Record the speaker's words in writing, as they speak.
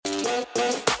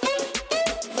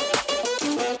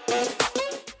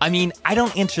I mean, I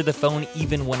don't answer the phone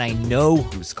even when I know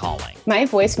who's calling. My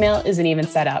voicemail isn't even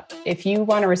set up. If you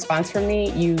want a response from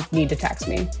me, you need to text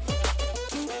me.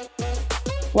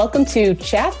 Welcome to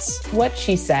Chats, What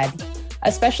She Said,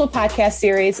 a special podcast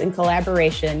series in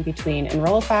collaboration between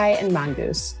Enrollify and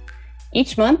Mongoose.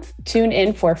 Each month, tune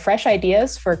in for fresh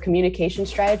ideas for communication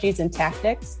strategies and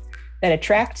tactics that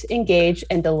attract, engage,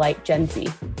 and delight Gen Z.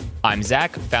 I'm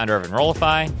Zach, founder of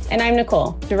Enrollify. And I'm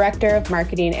Nicole, Director of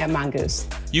Marketing at Mongoose.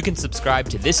 You can subscribe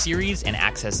to this series and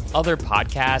access other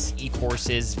podcasts,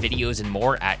 e-courses, videos, and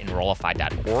more at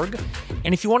Enrollify.org.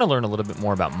 And if you want to learn a little bit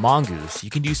more about Mongoose,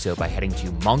 you can do so by heading to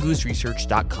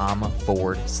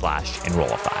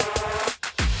mongooseresearch.com/Enrollify.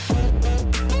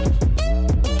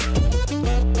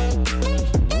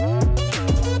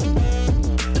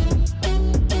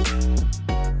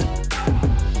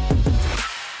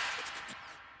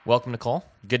 Welcome, Nicole.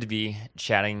 Good to be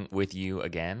chatting with you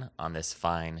again on this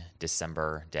fine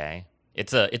December day.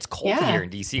 It's cold here in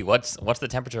DC. What's the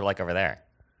temperature like over there?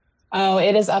 Oh,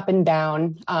 it is up and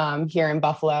down here in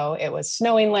Buffalo. It was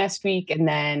snowing last week, and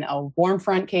then a warm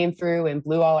front came through and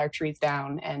blew all our trees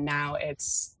down, and now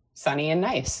it's sunny and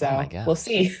nice. So we'll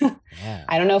see. Yeah.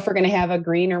 I don't know if we're going to have a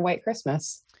green or white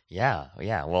Christmas. Yeah.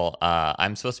 Well,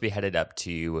 I'm supposed to be headed up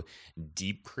to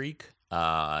Deep Creek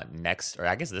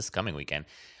this coming weekend.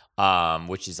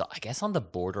 Which is, I guess, on the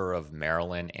border of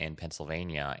Maryland and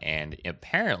Pennsylvania. And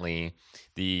apparently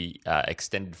the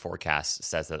extended forecast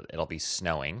says that it'll be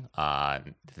snowing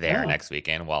there next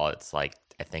weekend, while it's like,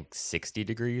 I think, 60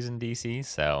 degrees in DC.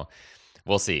 So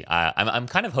we'll see. I'm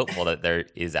kind of hopeful that there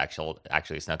is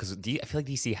actually snow, because I feel like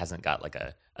DC hasn't got like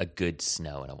a good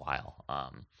snow in a while.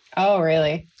 Oh,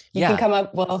 really? You can come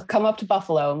up. We'll come up to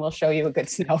Buffalo and we'll show you a good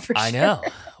snow for sure. I know.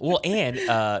 Well, and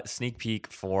sneak peek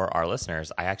for our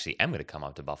listeners, I actually am going to come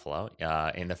up to Buffalo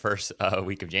in the first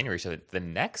week of January. So the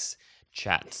next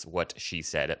Chats What She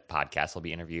Said podcast will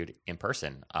be interviewed in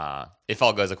person, if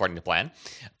all goes according to plan,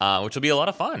 which will be a lot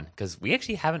of fun because we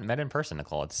actually haven't met in person,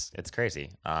 Nicole. It's crazy.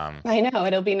 I know.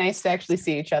 It'll be nice to actually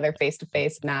see each other face to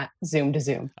face, not Zoom to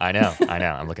Zoom. I know.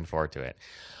 I'm looking forward to it.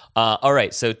 All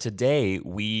right, so today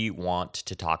we want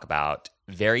to talk about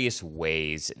various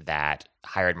ways that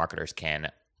higher ed marketers can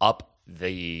up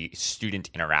the student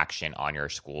interaction on your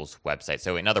school's website.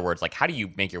 So in other words, like, how do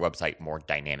you make your website more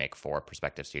dynamic for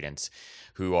prospective students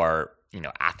who are,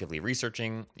 actively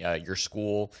researching your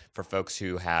school, for folks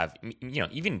who have,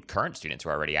 even current students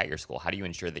who are already at your school? How do you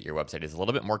ensure that your website is a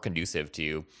little bit more conducive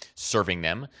to serving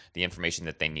them the information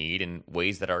that they need in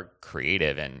ways that are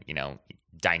creative and,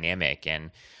 dynamic and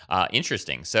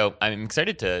interesting? So I'm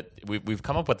excited we've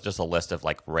come up with just a list of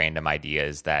like random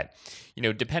ideas that,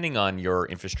 depending on your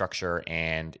infrastructure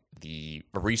and the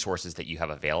resources that you have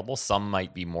available, some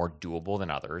might be more doable than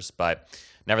others. But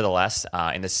nevertheless,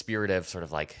 in the spirit of sort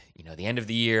of like, the end of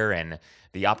the year and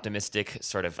the optimistic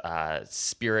sort of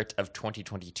spirit of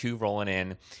 2022 rolling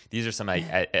in, these are some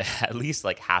at least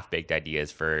like half-baked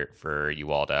ideas for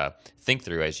you all to think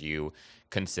through as you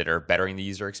consider bettering the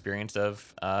user experience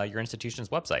of your institution's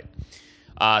website.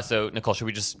 So Nicole, should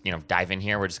we just dive in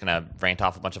here? We're just gonna rant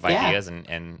off a bunch of ideas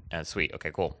and sweet. Okay,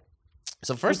 cool.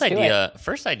 So first idea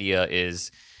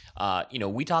is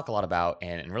we talk a lot about,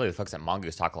 and really the folks at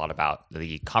Mongoose talk a lot about,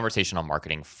 the conversational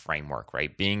marketing framework,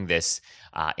 right? Being this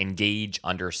engage,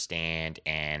 understand,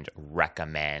 and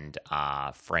recommend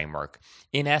framework.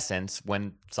 In essence,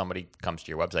 when somebody comes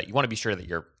to your website, you want to be sure that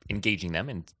you're engaging them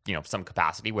in some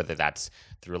capacity, whether that's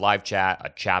through a live chat, a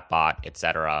chat bot,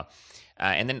 etc.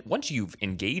 And then once you've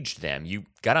engaged them, you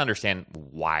got to understand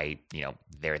why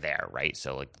they're there, right?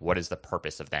 So like, what is the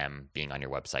purpose of them being on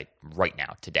your website right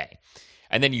now, today?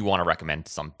 And then you want to recommend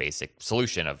some basic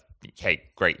solution of, hey,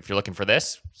 great, if you're looking for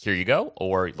this, here you go,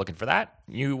 or looking for that,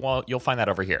 you'll find that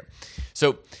over here.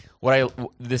 So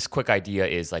this quick idea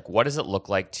is like, what does it look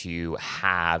like to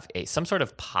have some sort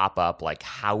of pop-up, like,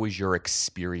 how was your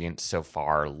experience so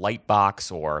far,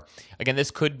 Lightbox, or again,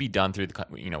 this could be done through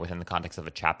within the context of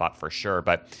a chatbot for sure,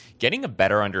 but getting a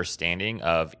better understanding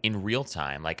of, in real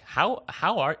time, like how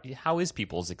is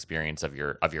people's experience of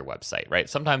your website, right?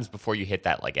 Sometimes before you hit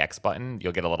that like X button,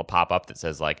 you'll get a little pop-up that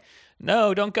says like,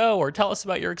 no, don't go, or tell us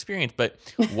about your experience. But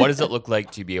what does it look like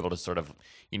to be able to sort of,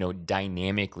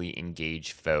 dynamically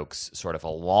engage folks sort of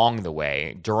along the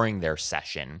way during their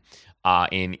session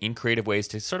in creative ways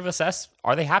to sort of assess,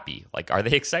 are they happy? Like, are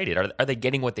they excited? Are they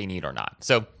getting what they need or not?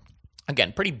 So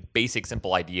again, pretty basic,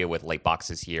 simple idea with light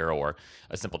boxes here or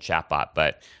a simple chatbot.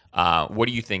 But what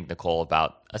do you think, Nicole,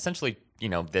 about essentially,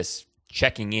 this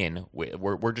checking in.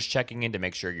 We're just checking in to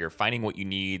make sure you're finding what you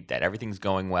need, that everything's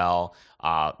going well.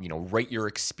 Rate your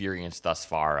experience thus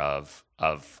far of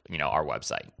our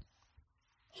website.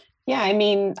 Yeah, I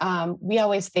mean, we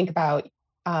always think about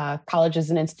colleges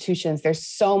and institutions. There's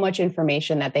so much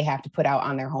information that they have to put out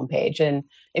on their homepage. And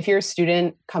if you're a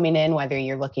student coming in, whether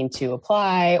you're looking to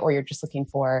apply or you're just looking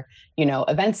for,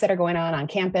 events that are going on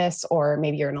campus, or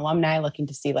maybe you're an alumni looking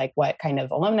to see like what kind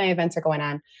of alumni events are going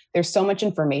on, there's so much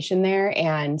information there.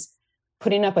 And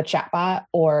putting up a chatbot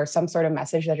or some sort of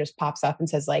message that just pops up and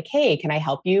says like, hey, can I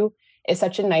help you? Is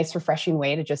such a nice, refreshing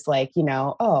way to just like,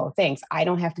 oh, thanks. I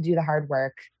don't have to do the hard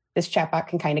work. This chatbot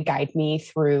can kind of guide me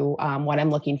through what I'm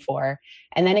looking for.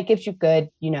 And then it gives you good,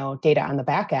 data on the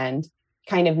back end,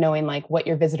 kind of knowing like what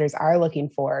your visitors are looking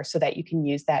for so that you can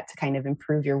use that to kind of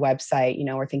improve your website.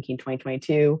 We're thinking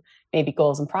 2022, maybe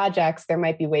goals and projects. There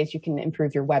might be ways you can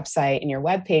improve your website and your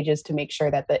web pages to make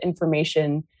sure that the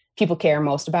information people care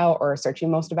most about or are searching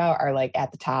most about are like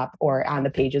at the top or on the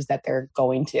pages that they're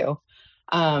going to.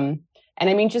 And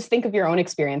I mean, just think of your own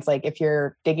experience. Like if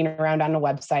you're digging around on a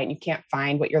website and you can't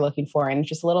find what you're looking for and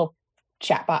just a little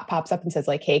chatbot pops up and says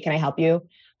like, hey, can I help you?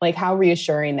 Like how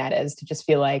reassuring that is to just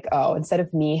feel like, oh, instead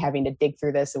of me having to dig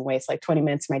through this and waste like 20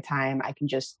 minutes of my time, I can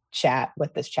just chat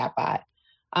with this chatbot.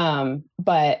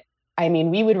 But I mean,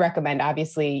 we would recommend,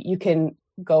 obviously, you can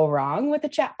go wrong with a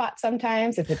chatbot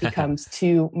sometimes if it becomes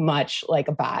too much like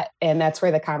a bot. And that's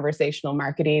where the conversational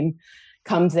marketing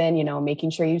comes in,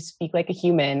 making sure you speak like a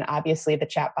human. Obviously, the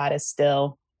chatbot is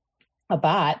still a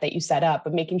bot that you set up,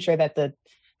 but making sure that the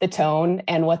tone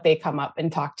and what they come up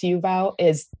and talk to you about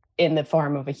is in the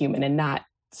form of a human and not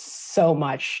so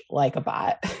much like a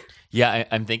bot. Yeah,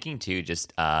 I'm thinking too,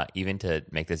 just even to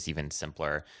make this even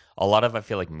simpler, a lot of, I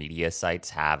feel like media sites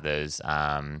have those,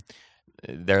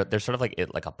 they're sort of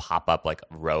like a pop-up like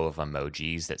row of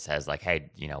emojis that says like, hey,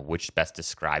 which best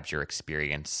describes your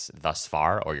experience thus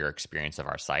far or your experience of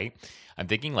our site. I'm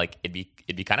thinking like it'd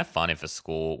be kind of fun if a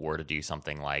school were to do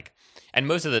something like, and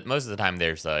most of the time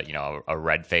there's a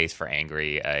red face for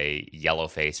angry, a yellow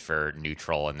face for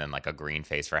neutral, and then like a green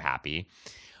face for happy.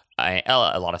 A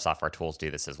lot of software tools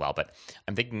do this as well, but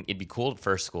I'm thinking it'd be cool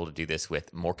for a school to do this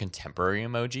with more contemporary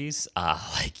emojis,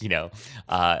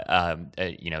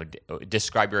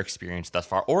 describe your experience thus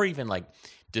far, or even like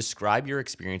describe your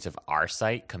experience of our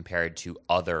site compared to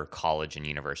other college and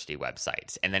university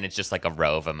websites. And then it's just like a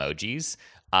row of emojis.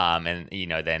 And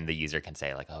then the user can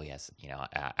say like, oh yes,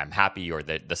 I'm happy, or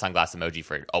the sunglass emoji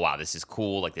for, oh wow, this is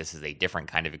cool. Like this is a different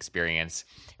kind of experience,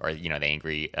 or, the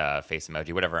angry face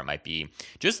emoji, whatever it might be.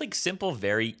 Just like simple,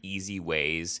 very easy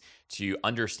ways to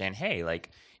understand, hey, like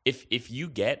if you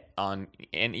get on,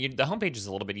 and the homepage is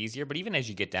a little bit easier, but even as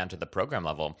you get down to the program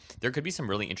level, there could be some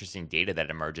really interesting data that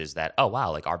emerges that, oh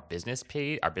wow, like our business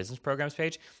page, our business programs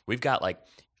page, we've got like,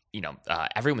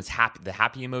 everyone's happy. The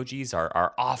happy emojis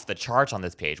are off the charts on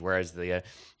this page. Whereas the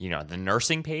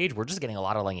nursing page, we're just getting a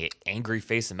lot of like angry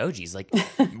face emojis. Like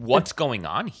what's going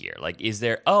on here? Like, is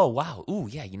there, oh wow. Ooh,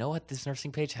 yeah. You know what? This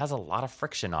nursing page has a lot of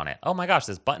friction on it. Oh my gosh,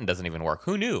 this button doesn't even work.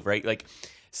 Who knew? Right. Like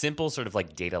simple sort of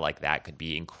like data like that could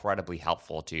be incredibly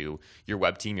helpful to your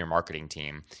web team, your marketing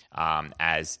team,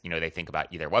 as they think about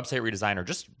either website redesign or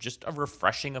just a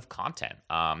refreshing of content.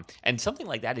 And something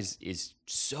like that is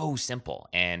so simple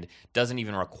and doesn't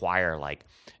even require like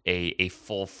a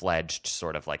full-fledged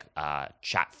sort of like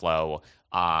chat flow.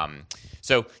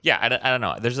 So yeah, I don't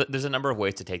know. There's a number of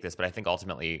ways to take this, but I think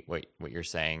ultimately what you're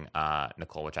saying,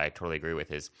 Nicole, which I totally agree with,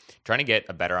 is trying to get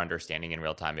a better understanding in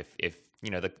real time if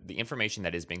the information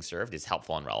that is being served is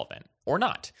helpful and relevant or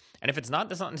not. And if it's not,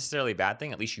 that's not necessarily a bad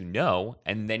thing. At least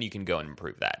and then you can go and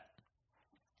improve that.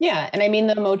 Yeah. And I mean,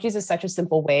 the emojis is such a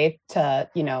simple way to,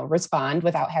 respond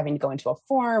without having to go into a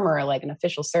form or like an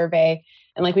official survey.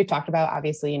 And like we've talked about,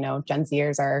 obviously, Gen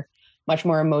Zers are much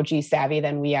more emoji savvy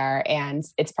than we are. And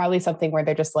it's probably something where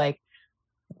they're just like,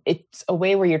 it's a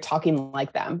way where you're talking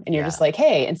like them and you're just like,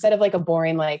 hey, instead of like a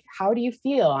boring, like, how do you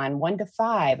feel on 1 to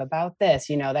 5 about this?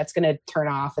 That's going to turn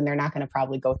off and they're not going to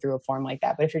probably go through a form like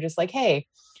that. But if you're just like, hey,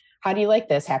 how do you like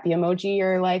this? Happy emoji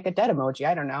or like a dead emoji?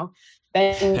 I don't know.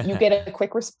 Then you get a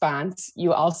quick response.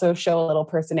 You also show a little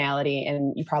personality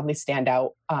and you probably stand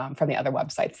out from the other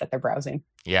websites that they're browsing.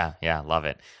 Yeah. Love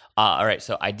it. All right.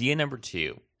 So idea number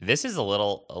 2. This is a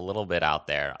little bit out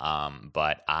there,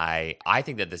 but I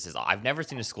think that I've never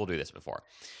seen a school do this before.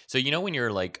 So when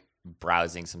you're like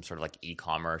browsing some sort of like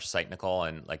e-commerce site, Nicole,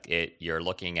 and like you're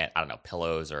looking at, I don't know,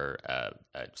 pillows or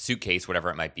a suitcase, whatever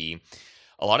it might be.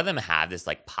 a lot of them have this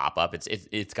like pop up.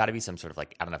 It's got to be some sort of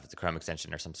like, I don't know if it's a Chrome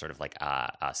extension or some sort of like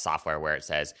software where it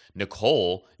says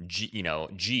Nicole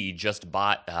G just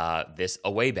bought this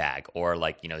away bag, or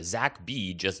like Zach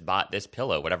B just bought this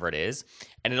pillow, whatever it is,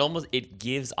 and it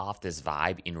gives off this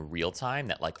vibe in real time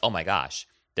that like, oh my gosh,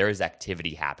 there is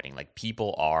activity happening. Like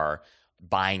people are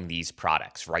buying these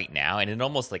products right now, and it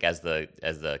almost like as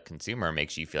the consumer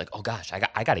makes you feel like, oh gosh,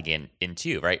 I got to get in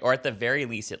too, right? Or at the very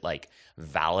least it like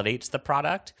validates the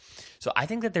product. So I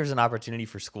think that there's an opportunity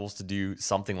for schools to do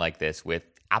something like this with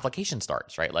application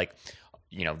starts, right? Like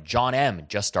John M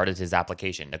just started his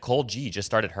application, Nicole G just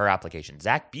started her application,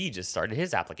 Zach B just started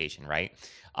his application, right?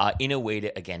 In a way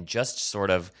to, again, just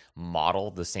sort of model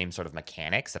the same sort of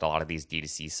mechanics that a lot of these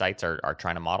D2C sites are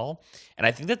trying to model. And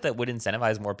I think that would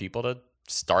incentivize more people to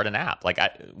start an app. Like,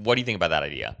 what do you think about that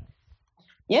idea?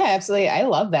 Yeah, absolutely. I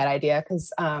love that idea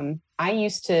because I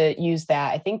used to use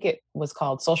that. I think it was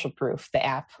called Social Proof, the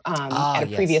app at a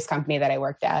previous company that I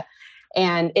worked at.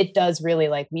 And it does really,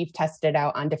 like, we've tested it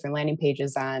out on different landing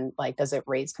pages on like, does it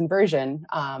raise conversion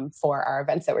for our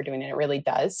events that we're doing? And it really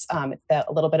does. It's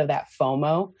a little bit of that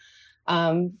FOMO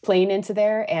playing into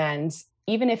there. And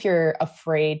even if you're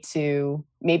afraid to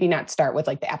maybe not start with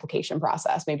like the application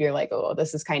process, maybe you're like, oh,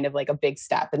 this is kind of like a big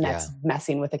step and that's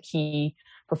messing with a key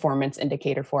performance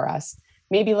indicator for us.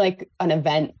 Maybe like an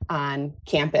event on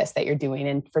campus that you're doing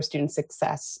and for student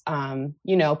success.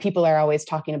 People are always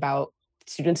talking about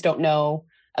students don't know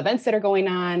events that are going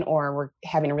on, or we're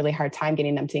having a really hard time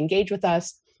getting them to engage with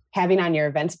us. Having on your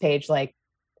events page, like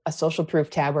a social proof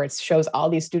tab where it shows all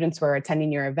these students who are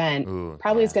attending your event,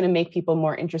 is going to make people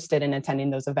more interested in attending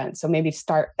those events. So maybe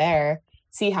start there,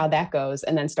 see how that goes,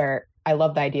 and then I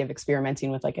love the idea of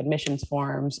experimenting with like admissions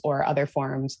forms or other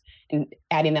forms and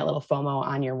adding that little FOMO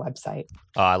on your website.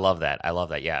 Oh, I love that.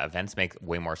 Yeah. Events make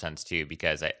way more sense too,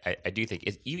 because I do think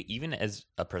it's even as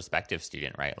a prospective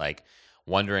student, right? Like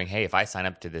wondering, hey, if I sign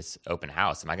up to this open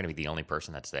house, am I going to be the only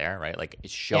person that's there, right? Like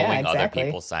showing other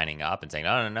people signing up and saying,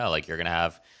 no, like you're going to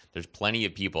have, there's plenty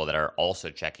of people that are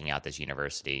also checking out this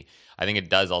university. I think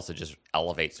it does also just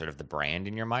elevate sort of the brand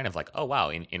in your mind of like, oh, wow,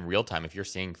 in real time, if you're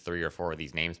seeing 3 or 4 of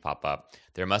these names pop up,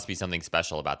 there must be something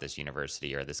special about this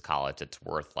university or this college that's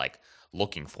worth like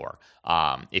looking for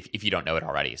if you don't know it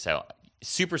already. So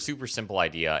super, super simple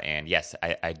idea. And yes,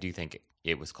 I do think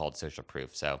it was called Social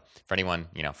Proof. So for anyone,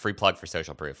 free plug for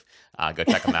Social Proof, go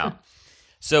check them out.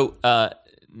 So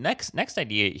next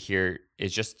idea here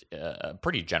is just a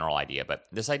pretty general idea, but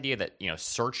this idea that,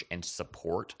 search and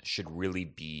support should really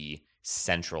be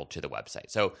central to the website.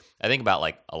 So I think about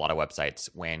like a lot of websites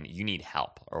when you need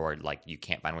help or like you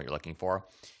can't find what you're looking for,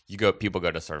 people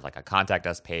go to sort of like a contact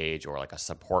us page or like a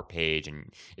support page.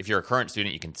 And if you're a current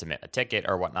student, you can submit a ticket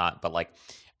or whatnot. But like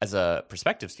as a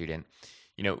prospective student,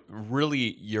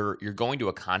 really you're going to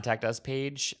a contact us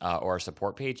page or a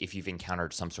support page if you've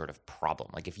encountered some sort of problem.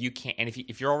 Like if you can't, and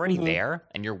if you're already there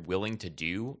and you're willing to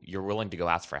go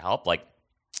ask for help, like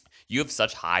you have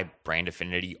such high brand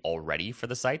affinity already for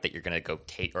the site that you're going to go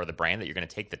take, or the brand that you're going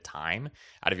to take the time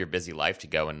out of your busy life to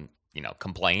go and,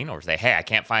 complain or say, hey, I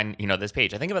can't find, this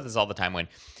page. I think about this all the time when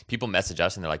people message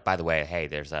us and they're like, by the way, hey,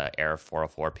 there's a error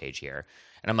 404 page here.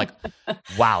 And I'm like,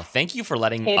 wow, thank you for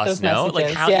letting us know.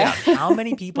 Messages. Like how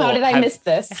many people how did I miss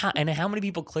this? And how many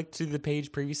people clicked through the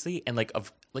page previously? And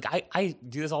I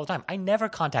do this all the time. I never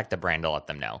contact the brand to let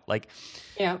them know. Like,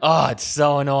 oh, it's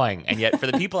so annoying. And yet for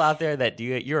the people out there that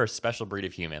do it, you're a special breed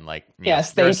of human. Like,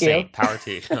 yes, thank you. Power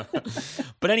to you.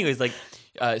 But anyways, like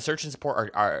search and support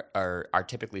are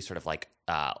typically sort of like,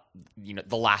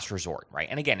 the last resort, right?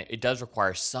 And again, it does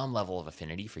require some level of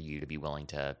affinity for you to be willing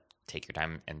to take your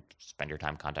time and spend your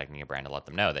time contacting your brand to let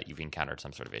them know that you've encountered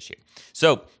some sort of issue.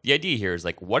 So the idea here is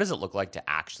like, what does it look like to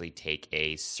actually take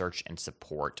a search and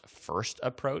support first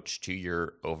approach to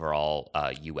your overall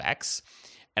UX?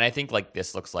 And I think like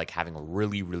this looks like having a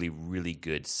really, really, really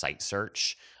good site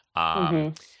search.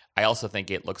 I also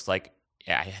think it looks like,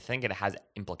 I think it has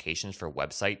implications for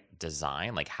website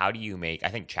design. Like how do you I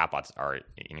think chatbots are an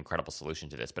incredible solution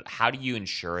to this, but how do you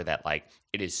ensure that like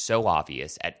it is so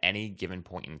obvious at any given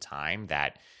point in time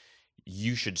that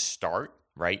you should start,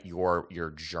 right, your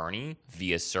journey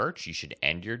via search, you should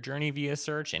end your journey via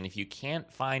search. And if you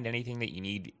can't find anything that you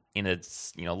need in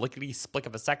a lickety split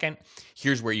of a second,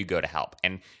 here's where you go to help.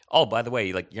 And oh, by the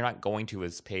way, like you're not going to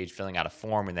his page, filling out a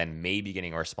form and then maybe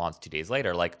getting a response 2 days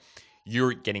later. Like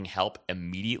you're getting help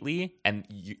immediately, and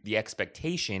the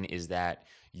expectation is that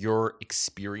your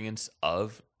experience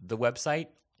of the website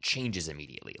changes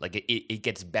immediately. Like it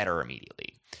gets better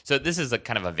immediately. So this is a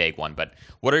kind of a vague one, but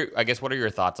what are your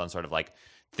thoughts on sort of like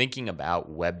thinking about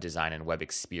web design and web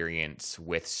experience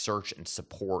with search and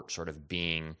support sort of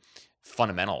being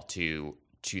fundamental to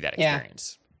that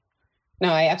experience. No,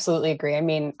 I absolutely agree. I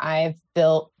mean, I've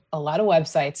built a lot of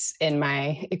websites in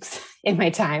my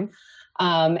time.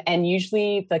 And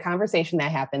usually the conversation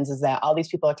that happens is that all these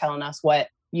people are telling us what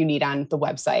you need on the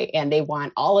website, and they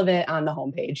want all of it on the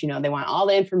homepage. They want all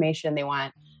the information. They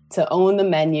want to own the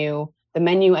menu. The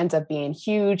menu ends up being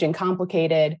huge and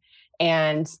complicated.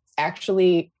 And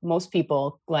actually, most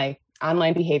people, like,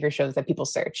 online behavior shows that people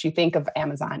search. You think of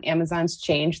Amazon. Amazon's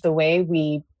changed the way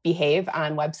we behave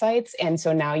on websites. And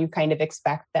so now you kind of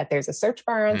expect that there's a search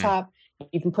bar on top.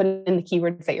 You can put in the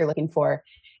keywords that you're looking for,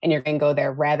 and you're going to go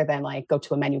there rather than like go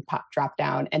to a menu drop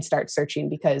down and start searching,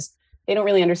 because they don't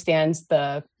really understand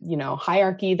the,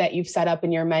 hierarchy that you've set up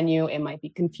in your menu. It might be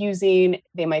confusing.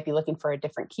 They might be looking for a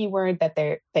different keyword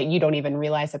that you don't even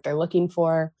realize that they're looking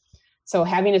for. So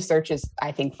having a search is,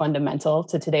 I think, fundamental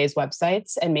to today's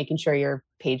websites, and making sure your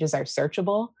pages are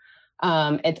searchable.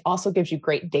 It also gives you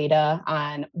great data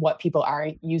on what people are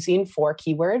using for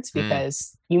keywords,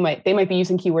 because they might be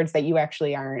using keywords that you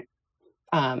actually aren't,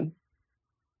 targeting,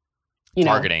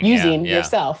 using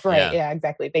yourself. Right. Yeah,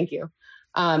 exactly. Thank you.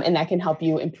 And that can help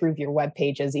you improve your web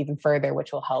pages even further,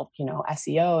 which will help,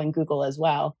 SEO and Google as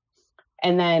well.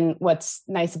 And then what's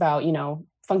nice about,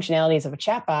 functionalities of a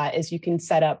chatbot is you can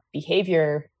set up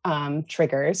behavior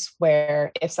triggers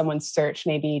where if someone's searched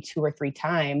maybe 2 or 3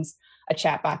 times, a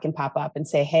chatbot can pop up and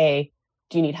say, hey,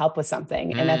 do you need help with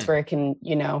something? And that's where it can,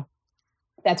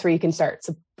 that's where you can start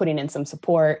putting in some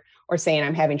support, or saying,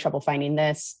 I'm having trouble finding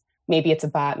this. Maybe it's a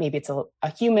bot, maybe it's a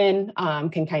human,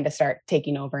 can kind of start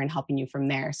taking over and helping you from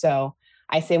there. So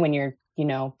I say when you're,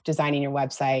 designing your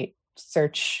website,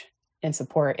 search and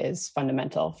support is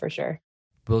fundamental for sure.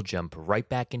 We'll jump right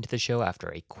back into the show after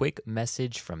a quick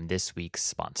message from this week's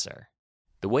sponsor.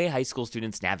 The way high school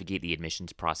students navigate the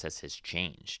admissions process has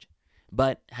changed.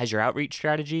 But has your outreach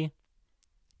strategy?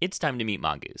 It's time to meet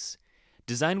Mongoose.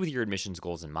 Designed with your admissions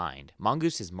goals in mind,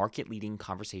 Mongoose's market-leading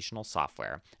conversational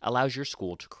software allows your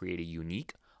school to create a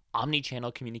unique,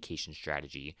 omni-channel communication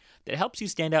strategy that helps you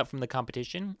stand out from the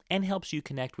competition and helps you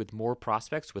connect with more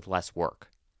prospects with less work.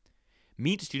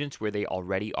 Meet students where they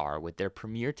already are with their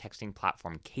premier texting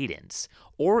platform Cadence,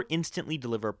 or instantly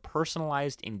deliver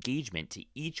personalized engagement to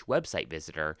each website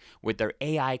visitor with their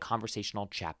AI conversational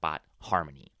chatbot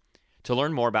Harmony. To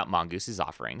learn more about Mongoose's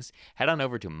offerings, head on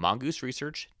over to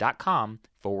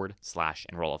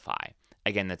mongooseresearch.com/Enrollify.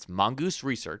 Again, that's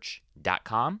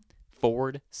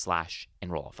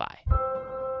mongooseresearch.com/Enrollify.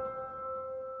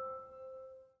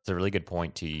 It's a really good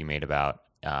point too you made about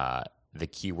the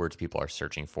keywords people are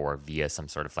searching for via some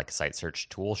sort of like site search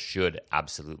tool should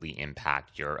absolutely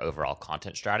impact your overall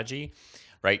content strategy,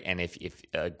 right? And if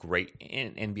a great,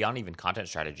 and beyond even content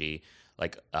strategy,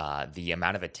 like the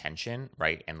amount of attention,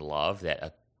 right, and love that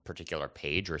a particular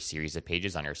page or a series of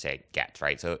pages on your site gets,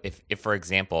 right? So if for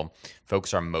example,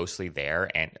 folks are mostly there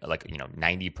and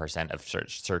 90% of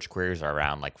search queries are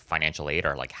around like financial aid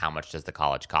or like how much does the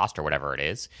college cost or whatever it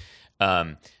is,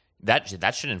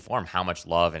 that should inform how much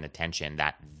love and attention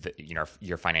that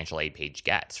your financial aid page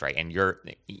gets, right? And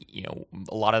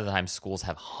a lot of the time schools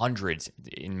have hundreds,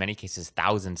 in many cases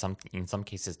thousands, in some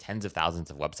cases tens of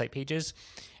thousands of website pages,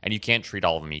 and you can't treat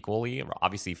all of them equally.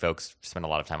 Obviously, folks spend a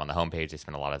lot of time on the homepage. They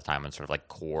spend a lot of time on sort of like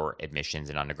core admissions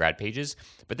and undergrad pages,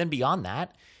 but then beyond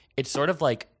that, it's sort of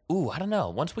like, I don't know.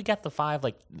 Once we get the 5,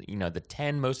 the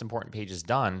 10 most important pages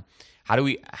done,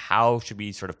 how should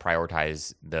we sort of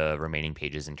prioritize the remaining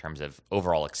pages in terms of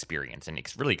overall experience and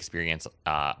really experience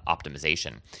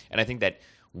optimization? And I think that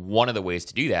one of the ways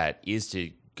to do that is to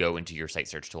go into your site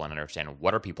search tool and understand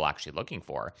what are people actually looking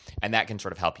for. And that can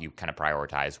sort of help you kind of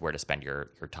prioritize where to spend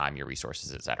your time, your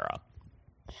resources, et cetera.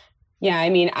 Yeah, I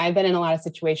mean, I've been in a lot of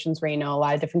situations where, a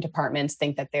lot of different departments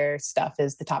think that their stuff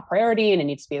is the top priority and it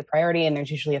needs to be the priority. And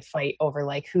there's usually a fight over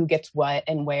like who gets what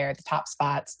and where, the top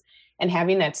spots. And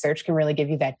having that search can really give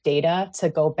you that data to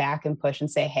go back and push and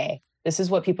say, hey, this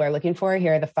is what people are looking for.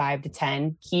 Here are the 5 to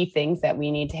 10 key things that we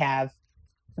need to have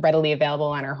readily available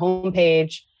on our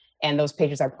homepage. And those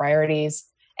pages are priorities.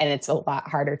 And it's a lot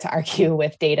harder to argue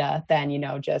with data than,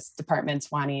 just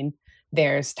departments wanting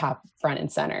theirs top front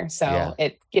and center. So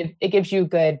it gives you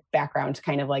good background to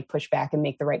kind of like push back and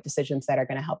make the right decisions that are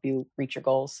going to help you reach your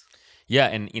goals. Yeah,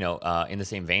 and in the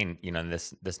same vein,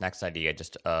 this next idea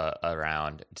just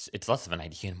around it's less of an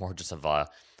idea and more just of a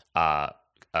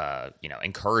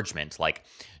encouragement. Like,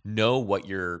 know what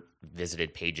your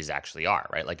visited pages actually are,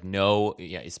 right? Like, know,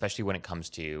 especially when it comes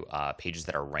to pages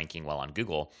that are ranking well on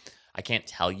Google. I can't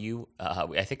tell you.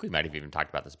 I think we might have even talked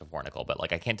about this before, Nicole. But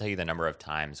like, I can't tell you the number of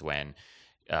times when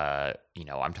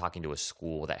I'm talking to a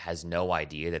school that has no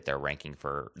idea that they're ranking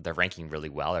really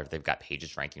well, or they've got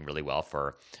pages ranking really well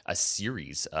for a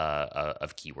series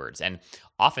of keywords. And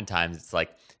oftentimes it's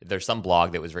like there's some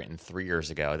blog that was written 3 years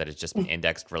ago that has just been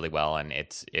indexed really well, and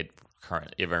it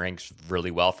ranks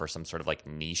really well for some sort of like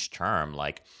niche term,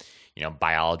 like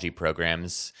biology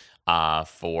programs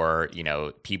for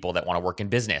people that want to work in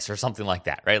business or something like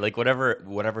that, right? Like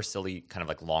whatever silly kind of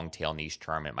like long tail niche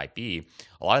term it might be.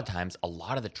 A lot of times, a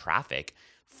lot of the traffic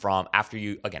from after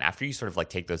you sort of like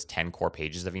take those 10 core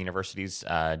pages of a university's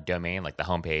domain, like the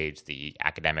homepage, the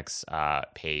academics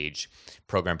page,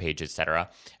 program page, etc.,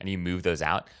 and you move those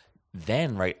out.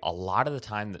 Then, right, a lot of the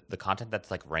time, the content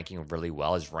that's like ranking really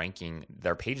well is ranking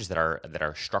their pages that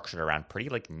are structured around pretty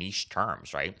like niche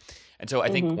terms, right? And so I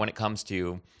think when it comes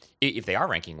to if they are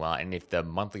ranking well, and if the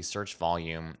monthly search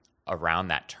volume around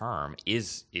that term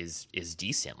is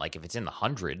decent, like if it's in the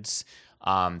hundreds,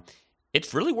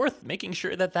 it's really worth making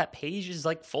sure that page is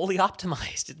like fully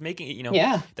optimized. It's making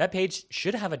it, that page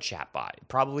should have a chat bot,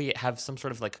 probably have some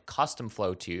sort of like custom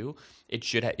flow too. It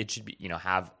should be,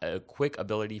 have a quick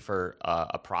ability for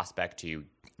a prospect to,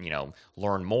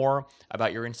 learn more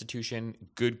about your institution,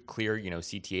 good, clear,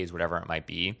 CTAs, whatever it might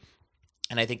be.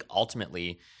 And I think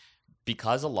ultimately,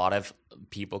 because a lot of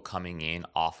people coming in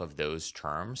off of those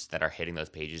terms that are hitting those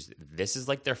pages, this is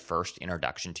like their first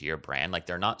introduction to your brand. Like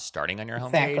they're not starting on your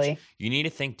homepage. You need to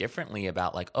think differently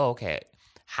about like, oh, okay,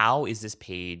 how is this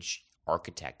page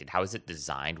architected? How is it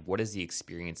designed? What is the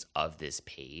experience of this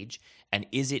page? And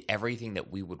is it everything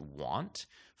that we would want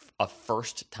a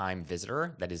first-time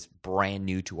visitor that is brand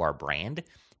new to our brand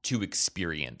to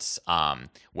experience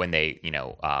when they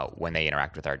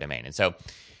interact with our domain? And so,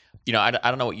 I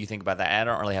don't know what you think about that. I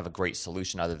don't really have a great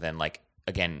solution other than like,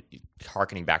 again,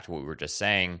 harkening back to what we were just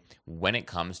saying, when it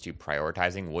comes to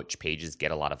prioritizing which pages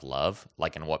get a lot of love,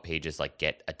 like, and what pages like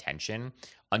get attention,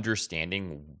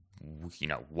 understanding,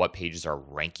 what pages are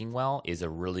ranking well is a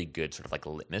really good sort of like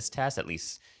litmus test, at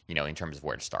least, in terms of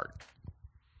where to start.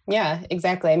 Yeah,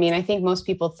 exactly. I mean, I think most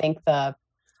people think the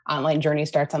online journey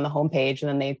starts on the homepage and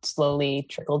then they slowly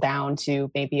trickle down to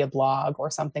maybe a blog or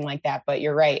something like that. But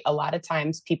you're right. A lot of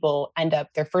times people end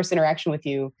up, their first interaction with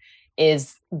you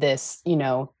is this,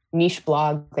 niche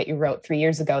blog that you wrote 3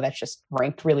 years ago that's just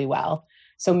ranked really well.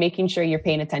 So making sure you're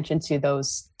paying attention to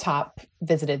those top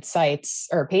visited sites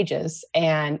or pages,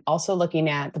 and also looking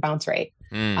at the bounce rate.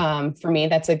 For me,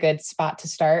 that's a good spot to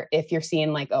start. If you're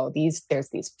seeing like, there's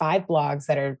these 5 blogs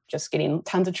that are just getting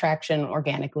tons of traction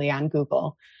organically on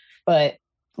Google, but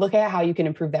look at how you can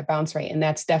improve that bounce rate. And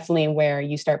that's definitely where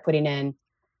you start putting in,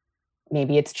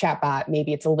 maybe it's chatbot,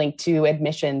 maybe it's a link to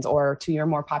admissions or to your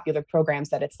more popular programs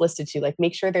that it's listed to. Like,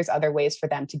 make sure there's other ways for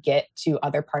them to get to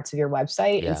other parts of your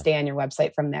website and stay on your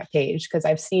website from that page. Because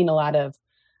I've seen a lot of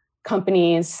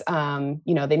companies,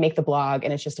 they make the blog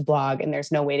and it's just a blog and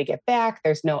there's no way to get back.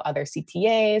 There's no other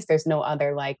CTAs. There's no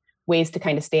other like ways to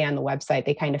kind of stay on the website.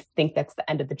 They kind of think that's the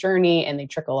end of the journey and they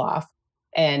trickle off.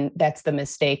 And that's the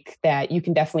mistake that you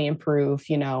can definitely improve,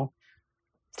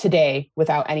 today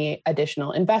without any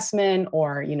additional investment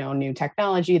or, new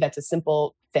technology. That's a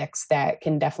simple fix that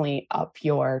can definitely up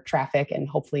your traffic and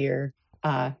hopefully your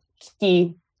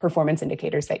key performance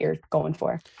indicators that you're going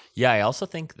for. Yeah, I also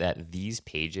think that these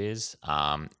pages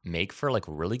make for like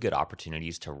really good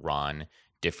opportunities to run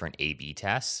different A/B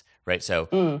tests, right? So,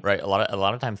 right, a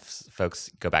lot of times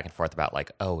folks go back and forth about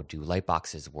like, oh, do light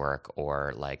boxes work,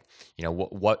 or like,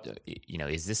 what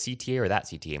is this CTA or that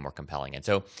CTA more compelling? And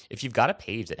so, if you've got a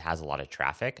page that has a lot of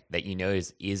traffic that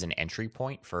is an entry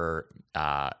point for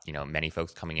many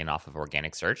folks coming in off of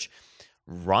organic search,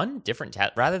 run different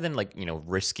tests rather than like,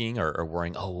 risking or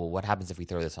worrying, oh, well, what happens if we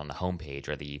throw this on the homepage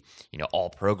or the, all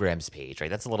programs page, right?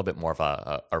 That's a little bit more of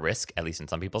a risk, at least in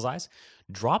some people's eyes.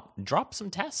 Drop some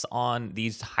tests on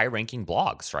these high ranking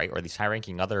blogs, right? Or these high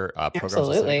ranking other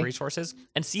programs and resources,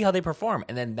 and see how they perform.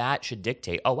 And then that should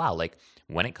dictate, oh, wow, like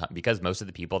when it comes, because most of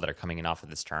the people that are coming in off of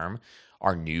this term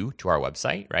are new to our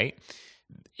website, right?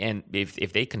 And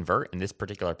if they convert in this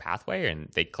particular pathway and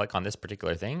they click on this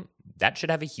particular thing, that should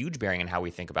have a huge bearing on how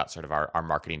we think about sort of our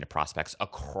marketing to prospects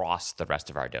across the rest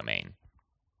of our domain.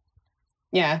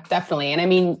 Yeah, definitely. And I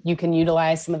mean, you can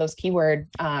utilize some of those keyword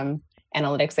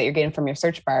analytics that you're getting from your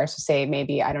search bar. So say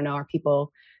maybe, I don't know, are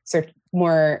people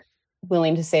more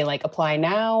willing to say like apply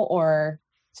now or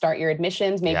start your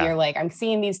admissions? Maybe you're like, I'm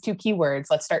seeing these 2 keywords,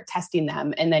 let's start testing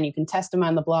them. And then you can test them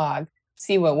on the blog,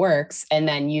 see what works, and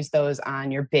then use those on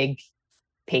your big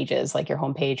pages, like your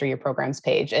homepage or your programs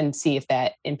page, and see if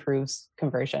that improves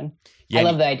conversion. Yeah, I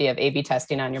love the idea of A/B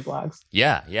testing on your blogs.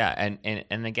 Yeah, yeah,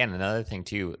 and again, another thing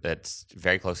too that's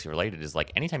very closely related is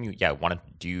like anytime you want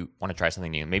to try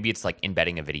something new, maybe it's like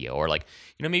embedding a video, or like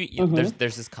maybe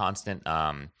there's this constant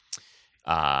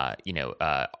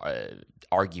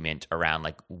argument around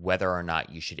like whether or not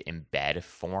you should embed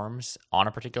forms on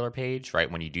a particular page, right?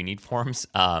 When you do need forms,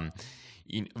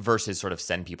 versus sort of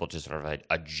send people to sort of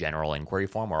a general inquiry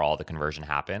form where all the conversion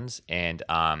happens. And,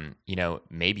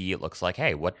 maybe it looks like,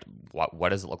 hey, what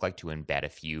does it look like to embed a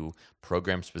few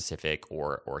program specific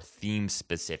or theme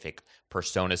specific,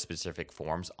 persona specific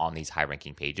forms on these high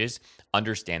ranking pages,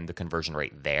 understand the conversion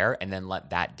rate there, and then let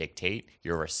that dictate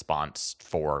your response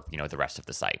for, the rest of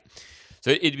the site. So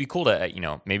it'd be cool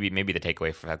to, maybe the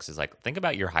takeaway for folks is like, think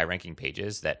about your high ranking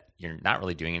pages that you're not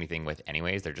really doing anything with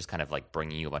anyways. They're just kind of like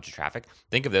bringing you a bunch of traffic.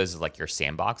 Think of those as like your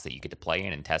sandbox that you get to play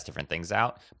in and test different things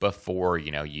out before,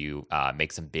 you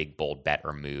make some big, bold bet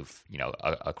or move,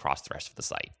 across the rest of the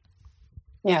site.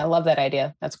 Yeah, I love that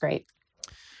idea. That's great.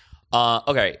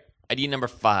 Okay. Idea number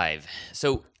 5.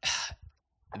 So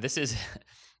this is...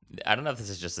 I don't know if this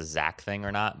is just a Zach thing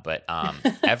or not, but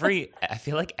I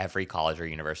feel like every college or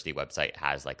university website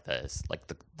has like this, like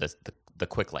the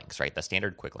quick links, right? The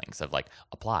standard quick links of like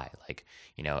apply, like,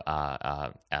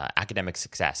 academic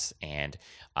success and,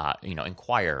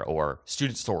 inquire or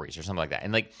student stories or something like that.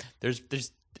 And like,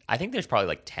 I think there's probably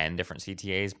like 10 different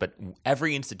CTAs, but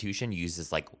every institution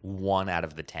uses like 1 out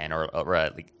of the 10 or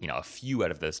a few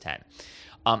out of those 10.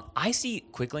 I see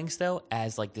quick links though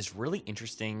as like this really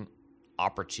interesting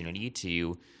opportunity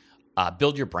to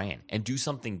build your brand and do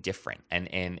something different and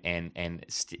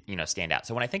stand out.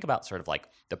 So when I think about sort of like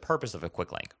the purpose of a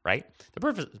quick link, right? The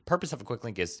purpose of a quick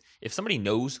link is if somebody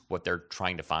knows what they're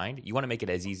trying to find, you want to make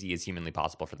it as easy as humanly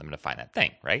possible for them to find that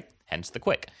thing, right? Hence the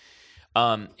quick.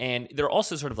 And they're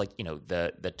also sort of like,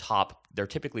 the top, they're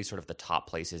typically sort of the top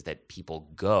places that people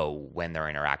go when they're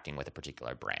interacting with a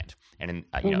particular brand. And in,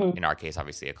 in our case,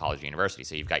 obviously a college or university.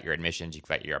 So you've got your admissions, you've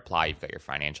got your apply, you've got your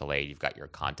financial aid, you've got your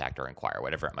contact or inquire,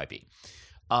 whatever it might be.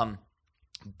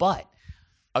 But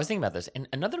I was thinking about this, and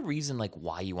another reason like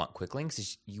why you want quick links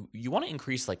is you want to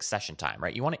increase like session time,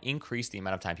 right? You want to increase the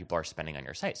amount of time people are spending on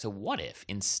your site. So what if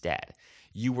instead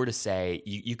you were to say,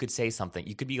 you could say something,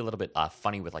 you could be a little bit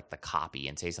funny with like the copy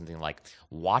and say something like,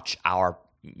 watch our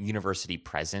university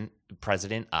president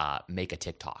make a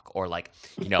TikTok, or like,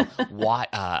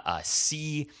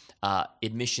 see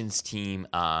admissions team,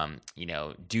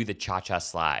 do the cha-cha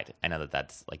slide. I know that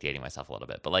that's like dating myself a little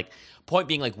bit, but like point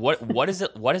being like, what does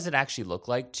it actually look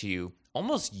like to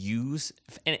almost use,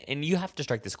 and you have to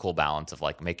strike this cool balance of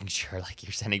like making sure like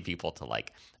you're sending people to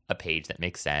like a page that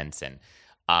makes sense. And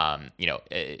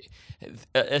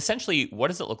essentially, what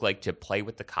does it look like to play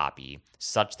with the copy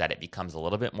such that it becomes a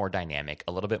little bit more dynamic,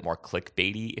 a little bit more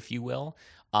clickbaity, if you will,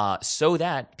 so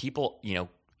that people,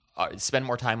 spend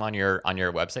more time on your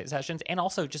website sessions, and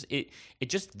also just it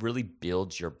just really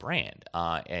builds your brand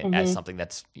as something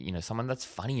that's someone that's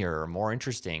funnier or more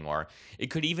interesting, or it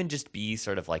could even just be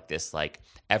sort of like this, like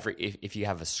if you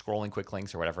have a scrolling quick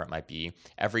links or whatever it might be,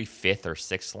 every 5th or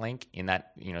 6th link in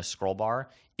that scroll bar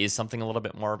is something a little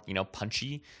bit more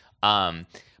punchy.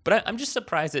 But I'm just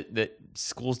surprised that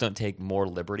schools don't take more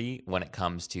liberty when it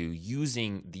comes to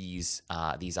using these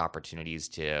opportunities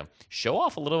to show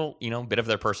off a little, bit of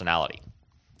their personality.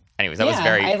 Anyways, that was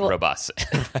very robust.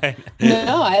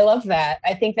 No, I love that.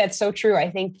 I think that's so true. I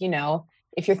think,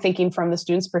 if you're thinking from the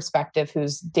student's perspective,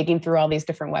 who's digging through all these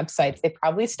different websites, they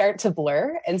probably start to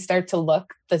blur and start to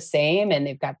look the same. And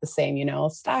they've got the same,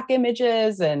 stock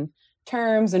images and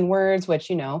terms and words,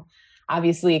 which,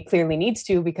 obviously it clearly needs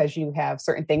to, because you have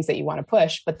certain things that you want to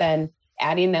push, but then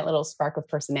adding that little spark of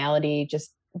personality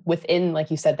just within,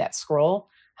 like you said, that scroll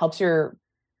helps your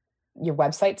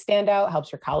website stand out,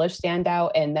 helps your college stand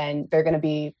out. And then they're going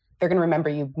to remember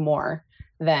you more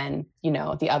than,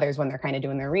 the others when they're kind of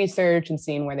doing their research and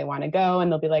seeing where they want to go.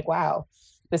 And they'll be like, wow,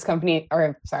 this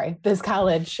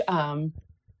college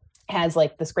has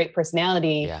like this great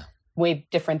personality, way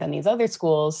different than these other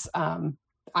schools.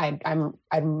 I'm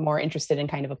more interested in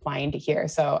kind of applying to here.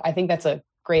 So I think that's a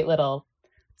great little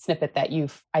snippet that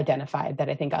you've identified that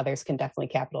I think others can definitely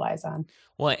capitalize on.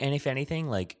 Well, and if anything,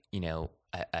 like,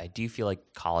 I do feel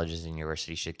like colleges and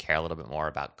universities should care a little bit more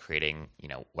about creating,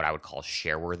 what I would call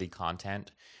share-worthy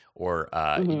content, or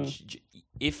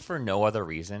if for no other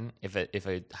reason, if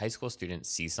a high school student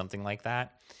sees something like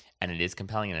that and it is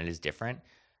compelling and it is different,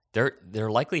 they're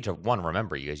likely to, one,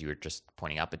 remember you, as you were just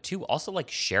pointing out, but two, also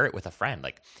like share it with a friend.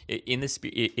 Like in this,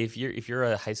 if you're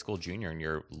a high school junior and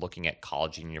you're looking at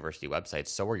college and university websites,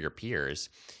 so are your peers.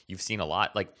 You've seen a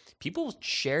lot. Like people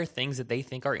share things that they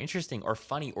think are interesting or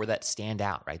funny or that stand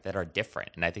out, right? That are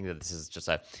different. And I think that this is just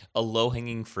a low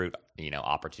hanging fruit,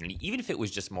 opportunity. Even if it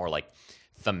was just more like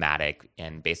thematic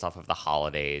and based off of the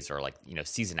holidays or like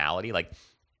seasonality, like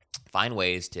find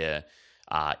ways to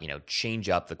change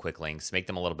up the quick links, make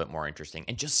them a little bit more interesting,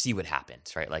 and just see what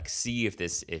happens, right? Like see if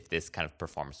this kind of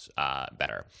performs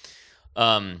better.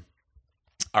 All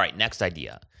right, next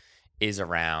idea is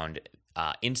around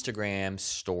Instagram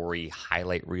story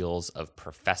highlight reels of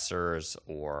professors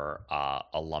or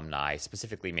alumni,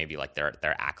 specifically maybe like their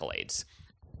accolades.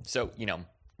 So,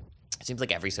 it seems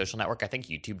like every social network, I think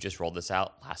YouTube just rolled this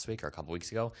out last week or a couple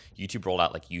weeks ago. YouTube rolled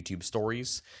out like YouTube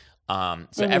stories.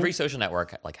 Every social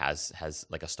network like has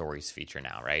like a stories feature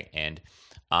now, right? And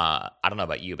I don't know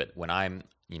about you, but when I'm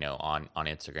on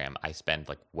Instagram, I spend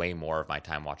like way more of my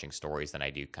time watching stories than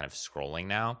I do kind of scrolling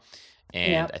now.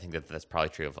 And I think that that's probably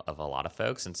true of a lot of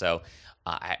folks. And so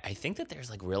I think that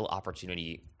there's like real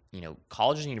opportunity.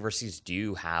 Colleges and universities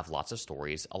do have lots of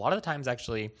stories. A lot of the times,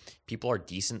 actually, people are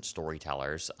decent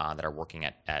storytellers that are working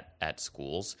at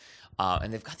schools.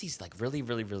 And they've got these like really,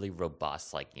 really, really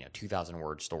robust, like,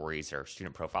 2,000-word stories or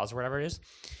student profiles or whatever it is.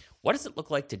 What does it look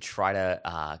like to try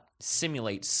to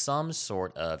simulate some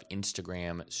sort of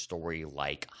Instagram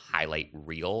story-like highlight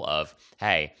reel of,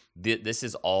 hey, this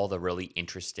is all the really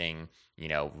interesting,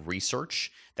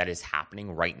 research that is happening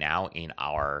right now in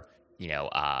our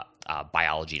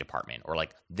biology department, or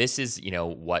like this is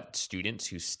what students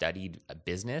who studied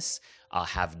business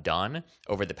have done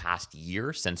over the past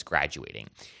year since graduating.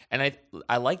 And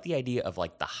I like the idea of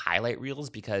like the highlight reels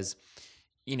because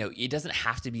it doesn't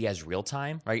have to be as real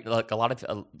time, right? Like a lot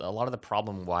of the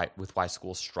problem why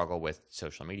schools struggle with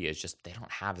social media is just they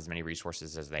don't have as many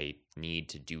resources as they need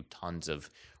to do tons of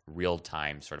real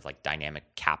time sort of like dynamic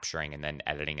capturing and then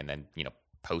editing and then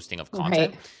posting of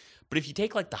content. Right. But if you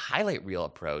take like the highlight reel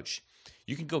approach,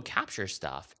 you can go capture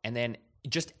stuff and then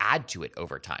just add to it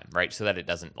over time, right? So that it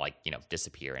doesn't like,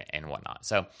 disappear and whatnot.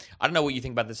 So I don't know what you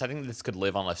think about this. I think this could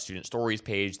live on a student stories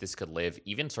page. This could live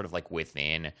even sort of like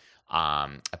within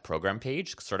a program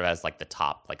page, sort of as like the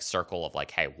top like circle of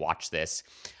like, hey, watch this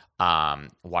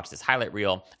highlight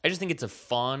reel. I just think it's a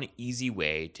fun, easy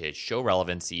way to show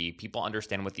relevancy. People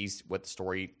understand what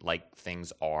story like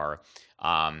things are.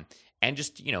 And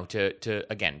just, to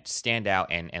again, stand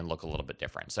out and look a little bit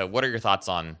different. So what are your thoughts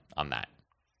on that?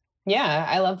 Yeah,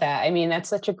 I love that. I mean, that's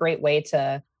such a great way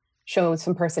to show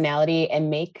some personality and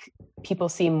make people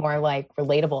seem more like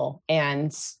relatable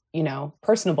and,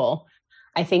 personable.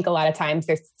 I think a lot of times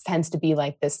there tends to be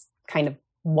like this kind of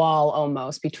wall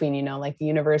almost between, like the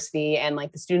university and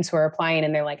like the students who are applying.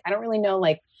 And they're like, I don't really know,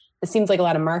 like, it seems like a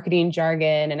lot of marketing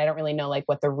jargon and I don't really know like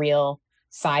what the real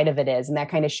side of it is. And that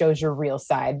kind of shows your real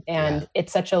side. And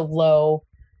it's such a low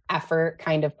effort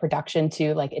kind of production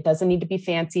too. Like it doesn't need to be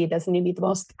fancy. It doesn't need to be the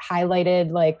most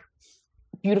highlighted, like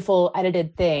beautiful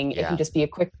edited thing. It can just be a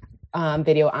quick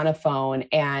video on a phone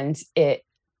and it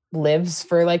lives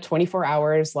for like 24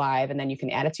 hours live. And then you can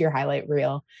add it to your highlight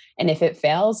reel. And if it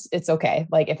fails, it's okay.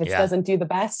 Like if it doesn't do the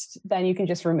best, then you can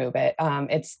just remove it.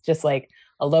 It's just like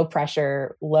a low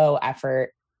pressure, low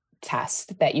effort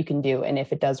test that you can do. And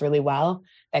if it does really well,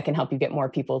 that can help you get more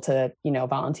people to,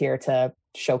 volunteer to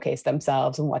showcase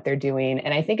themselves and what they're doing.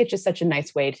 And I think it's just such a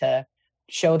nice way to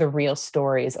show the real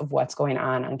stories of what's going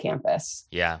on campus.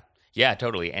 Yeah,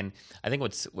 totally. And I think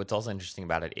what's also interesting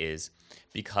about it is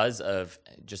because of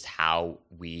just how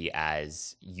we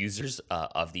as users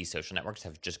of these social networks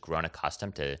have just grown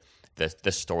accustomed to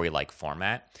the story-like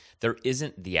format, there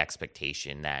isn't the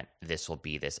expectation that this will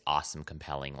be this awesome,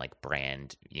 compelling, like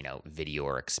brand, video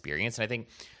or experience. And I think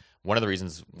one of the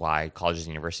reasons why colleges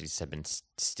and universities have been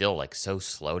still like so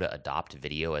slow to adopt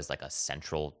video as like a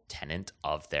central tenet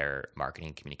of their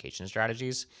marketing communication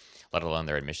strategies, let alone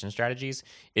their admission strategies,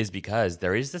 is because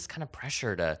there is this kind of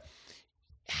pressure to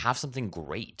have something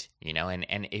great,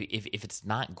 and if it's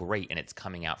not great and it's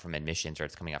coming out from admissions or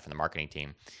it's coming out from the marketing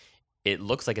team, it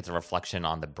looks like it's a reflection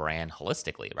on the brand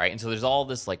holistically, right? And so there's all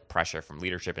this like pressure from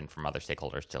leadership and from other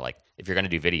stakeholders to like, if you're going to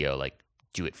do video, like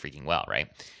do it freaking well, right?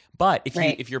 But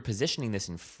if you're positioning this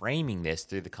and framing this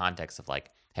through the context of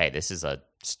like, hey, this is a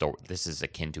story, this is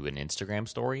akin to an Instagram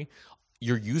story,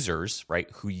 your users, right,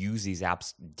 who use these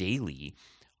apps daily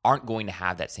aren't going to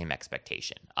have that same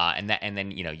expectation. And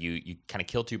then you kind of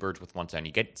kill two birds with one stone.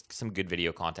 You get some good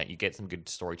video content, you get some good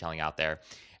storytelling out there,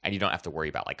 and you don't have to worry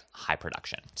about like high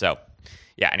production. So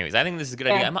yeah, anyways, I think this is a good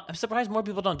idea. I'm surprised more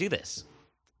people don't do this.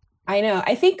 I know.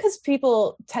 I think because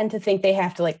people tend to think they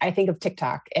have to, like, I think of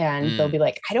TikTok and they'll be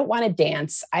like, I don't want to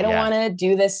dance. I don't Yeah. want to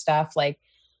do this stuff. Like,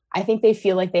 I think they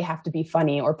feel like they have to be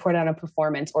funny or put on a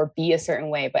performance or be a certain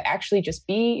way, but actually just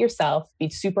be yourself, be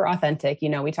super authentic. You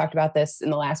know, we talked about this in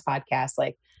the last podcast,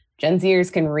 like Gen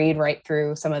Zers can read right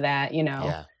through some of that, you know.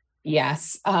 Yeah.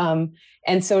 Yes.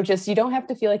 And so just, you don't have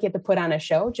to feel like you have to put on a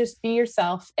show, just be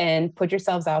yourself and put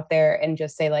yourselves out there and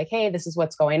just say like, hey, this is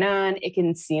what's going on. It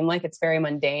can seem like it's very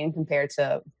mundane compared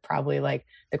to probably like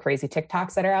the crazy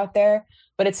TikToks that are out there,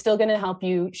 but it's still going to help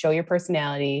you show your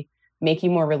personality, make you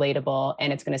more relatable,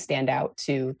 and it's going to stand out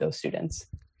to those students.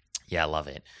 Yeah, I love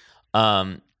it.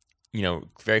 You know,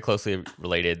 very closely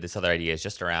related, this other idea is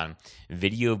just around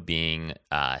video being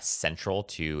central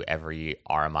to every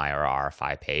RMI or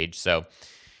RFI page. So,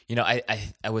 you know,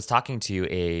 I was talking to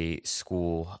a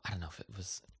school, I don't know if it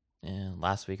was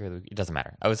last week or it doesn't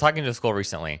matter. I was talking to a school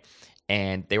recently,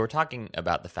 and they were talking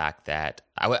about the fact that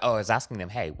I was asking them,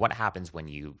 hey, what happens when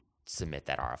you submit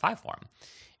that RFI form?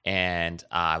 And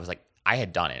I was like, I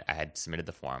had done it. I had submitted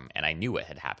the form, and I knew what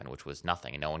had happened, which was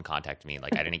nothing. And no one contacted me.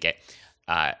 Like I didn't get.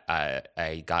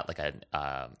 I got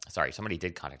like somebody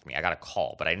did contact me. I got a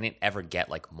call, but I didn't ever get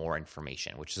like more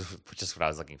information, which is what I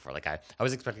was looking for. Like I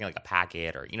was expecting like a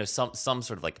packet or, you know, some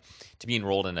sort of like to be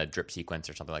enrolled in a drip sequence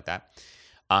or something like that.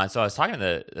 So I was talking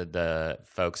to the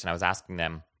folks, and I was asking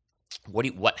them,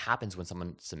 what happens when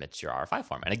someone submits your RFI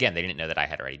form? And again, they didn't know that I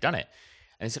had already done it.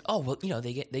 And they said, oh, well, you know,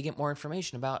 they get more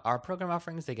information about our program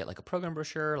offerings. They get like a program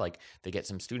brochure, like they get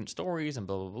some student stories and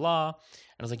blah, blah, blah. And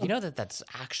I was like, you know, that's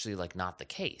actually like not the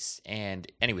case. And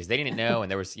anyways, they didn't know.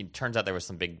 And it turns out there was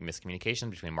some big miscommunication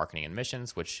between marketing and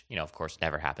admissions, which, you know, of course,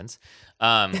 never happens.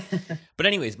 But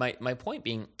anyways, my point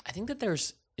being, I think that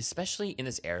there's, especially in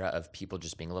this era of people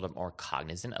just being a little bit more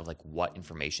cognizant of like what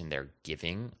information they're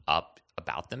giving up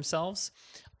about themselves,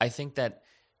 I think that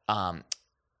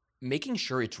making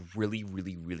sure it's really,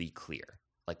 really, really clear,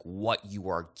 like what you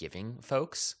are giving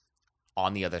folks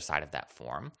on the other side of that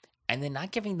form, and then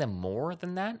not giving them more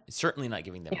than that, certainly not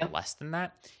giving them less than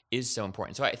that, is so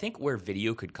important. So I think where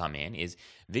video could come in is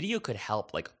video could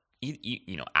help, like,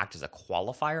 you know, act as a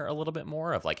qualifier a little bit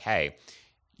more of like, hey,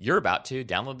 you're about to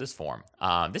download this form.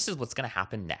 This is what's going to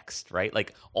happen next, right?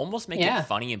 Like almost make it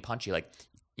funny and punchy. Like,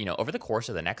 you know, over the course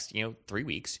of the next, 3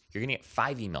 weeks, you're going to get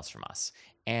 5 emails from us.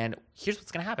 And here's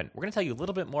what's going to happen. We're going to tell you a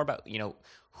little bit more about,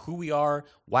 who we are,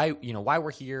 why we're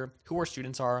here, who our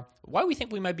students are, why we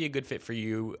think we might be a good fit for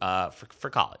you for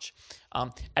college.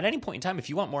 At any point in time, if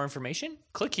you want more information,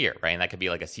 click here, right? And that could be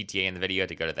like a CTA in the video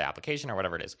to go to the application or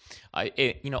whatever it is.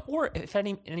 Or if at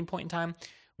any point in time,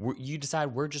 you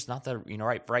decide we're just not the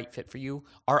right fit for you,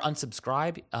 our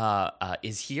unsubscribe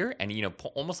is here, and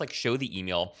almost like show the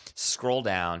email, scroll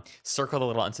down, circle the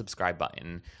little unsubscribe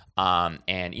button,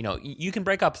 and you can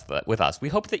break up with us. We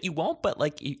hope that you won't, but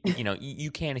like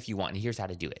you can if you want, and here's how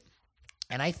to do it.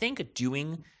 And I think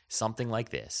doing something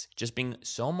like this, just being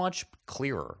so much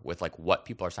clearer with like what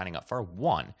people are signing up for,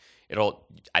 one,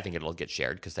 I think it'll get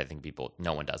shared because I think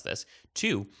no one does this.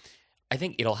 Two, I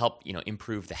think it'll help,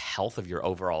 improve the health of your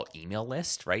overall email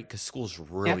list, right? Because schools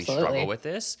really struggle with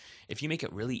this. If you make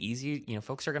it really easy,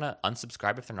 folks are going to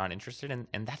unsubscribe if they're not interested,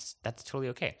 and that's totally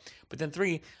okay. But then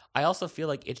three, I also feel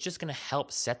like it's just going to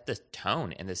help set the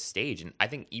tone and the stage. And I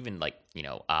think even like,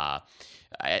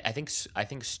 I think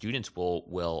students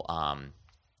will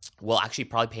actually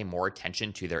probably pay more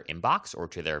attention to their inbox or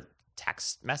to their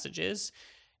text messages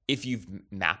if you've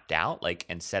mapped out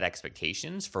and set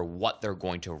expectations for what they're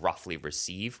going to roughly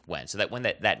receive when, so that when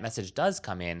that message does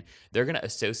come in, they're going to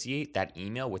associate that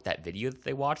email with that video that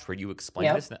they watched where you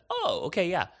explain this. And, oh, okay,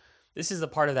 yeah, this is a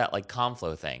part of that like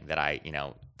Conflow thing that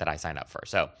I signed up for.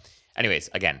 So, anyways,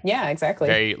 again, yeah, exactly.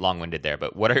 Very long-winded there,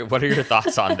 but what are your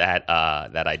thoughts on that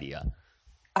idea?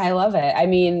 I love it. I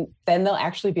mean, then they'll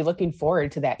actually be looking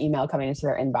forward to that email coming into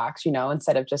their inbox,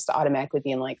 instead of just automatically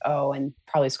being like, oh, and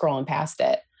probably scrolling past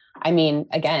it. I mean,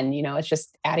 again, it's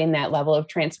just adding that level of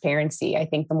transparency. I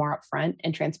think the more upfront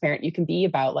and transparent you can be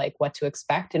about like what to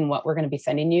expect and what we're going to be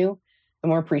sending you, the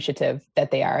more appreciative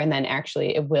that they are. And then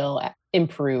actually it will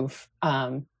improve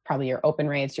probably your open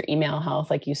rates, your email health,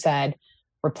 like you said,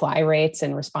 reply rates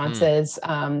and responses.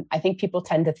 I think people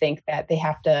tend to think that they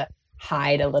have to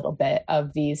hide a little bit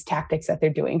of these tactics that they're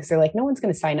doing because they're like, no one's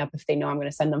going to sign up if they know I'm going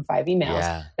to send them 5 emails.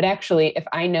 Yeah. But actually, if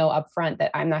I know upfront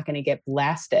that I'm not going to get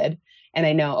blasted, and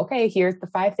I know, okay, here's the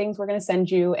 5 things we're going to send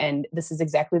you, and this is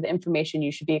exactly the information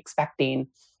you should be expecting,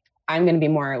 I'm going to be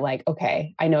more like,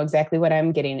 okay, I know exactly what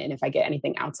I'm getting. And if I get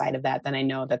anything outside of that, then I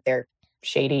know that they're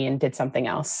shady and did something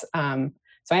else. So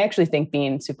I actually think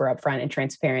being super upfront and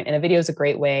transparent, and a video is a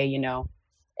great way,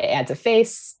 It adds a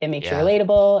face, it makes you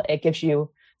relatable, it gives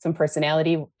you some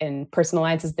personality and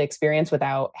personalizes the experience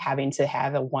without having to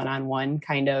have a one-on-one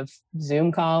kind of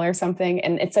Zoom call or something.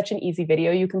 And it's such an easy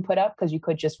video you can put up because you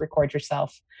could just record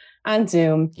yourself on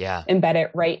Zoom, embed it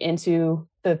right into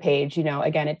the page.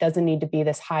 Again, it doesn't need to be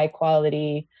this high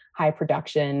quality, high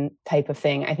production type of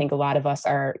thing. I think a lot of us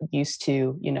are used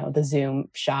to, the Zoom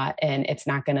shot, and it's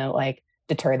not going to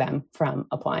deter them from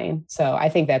applying. So I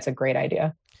think that's a great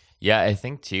idea. Yeah, I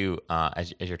think too,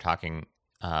 as you're talking,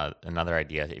 another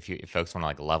idea, if folks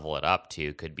want to level it up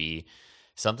too, could be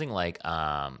something like,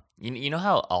 you know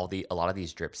how a lot of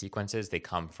these drip sequences, they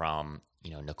come from,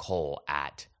 Nicole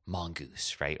at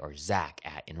Mongoose, right? Or Zach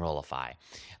at Enrollify.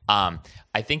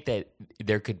 I think that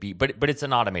there could be, but it's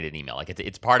an automated email.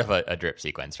 It's part of a drip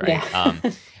sequence, right? Yeah.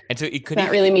 And so it could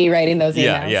not really me writing those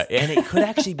emails. Yeah. And it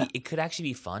could actually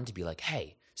be fun to be like,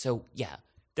 hey, so yeah,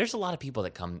 there's a lot of people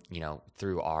that come,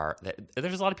 through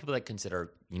there's a lot of people that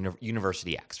consider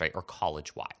University X, right? Or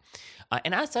College Y.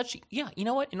 And as such, yeah, you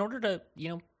know what? In order to,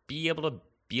 be able to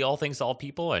be all things to all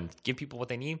people and give people what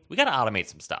they need, we got to automate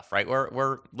some stuff, right?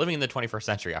 We're living in the 21st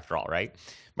century after all, right?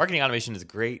 Marketing automation is a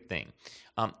great thing.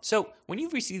 So when you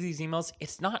receive these emails,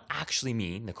 it's not actually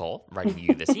me, Nicole, writing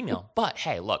you this email, but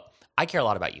hey, look, I care a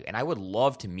lot about you and I would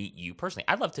love to meet you personally.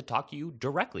 I'd love to talk to you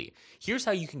directly. Here's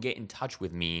how you can get in touch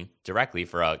with me directly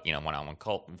for a, one-on-one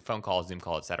call, phone call, Zoom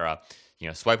call, etc.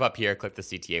 Swipe up here, click the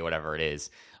CTA, whatever it is.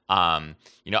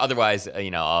 Otherwise,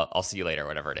 I'll see you later,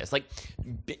 whatever it is.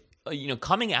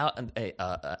 Coming out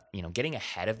and, getting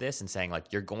ahead of this and saying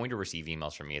you're going to receive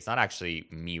emails from me. It's not actually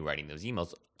me writing those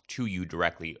emails to you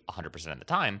directly 100% of the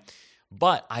time,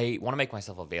 but I want to make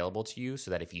myself available to you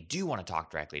so that if you do want to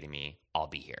talk directly to me, I'll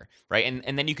be here, right?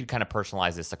 And then you could kind of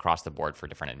personalize this across the board for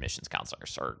different admissions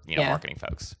counselors or, marketing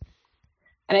folks.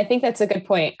 And I think that's a good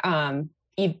point.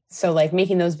 So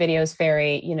making those videos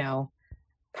very,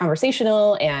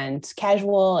 conversational and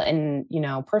casual and,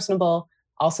 personable.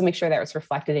 Also make sure that it's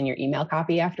reflected in your email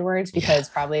copy afterwards, because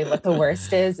probably what the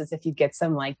worst is if you get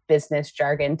some business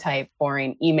jargon type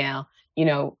boring email,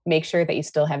 make sure that you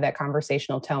still have that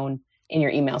conversational tone in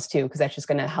your emails too, because that's just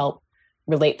going to help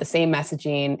relate the same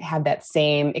messaging, have that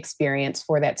same experience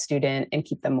for that student and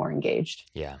keep them more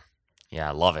engaged. Yeah.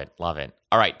 Love it.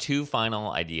 All right. 2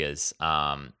 final ideas.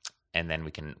 And then we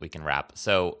can wrap.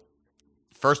 So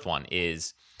first one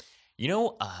is,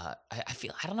 I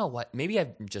feel, I don't know what, maybe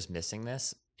I'm just missing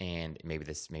this, and maybe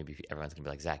everyone's gonna be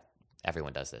like, Zach,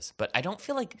 everyone does this, but I don't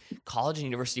feel like college and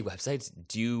university websites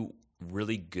do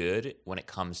really good when it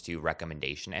comes to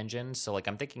recommendation engines. So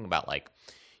I'm thinking about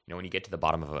when you get to the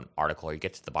bottom of an article or you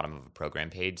get to the bottom of a program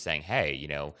page saying, hey,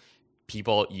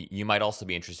 people, you might also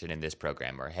be interested in this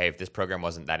program, or hey, if this program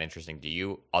wasn't that interesting to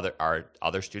you,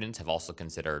 other students have also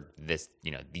considered this,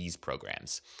 these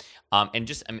programs. And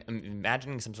just I'm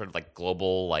imagining some sort of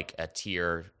global, a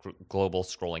tier, global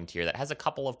scrolling tier that has a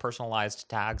couple of personalized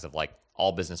tags of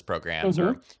all business programs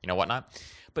or whatnot,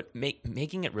 but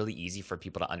making it really easy for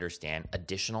people to understand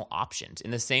additional options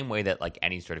in the same way that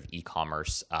any sort of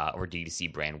e-commerce or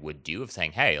D2C brand would do, of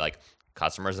saying, hey,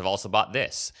 customers have also bought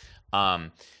this. So I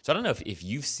don't know if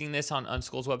you've seen this on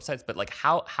schools' websites, but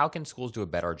how can schools do a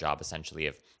better job essentially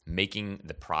of making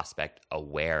the prospect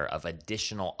aware of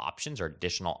additional options or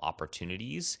additional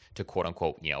opportunities to quote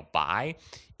unquote, buy,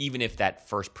 even if that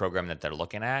first program that they're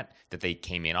looking at that they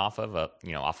came in off of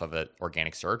an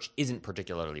organic search isn't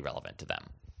particularly relevant to them.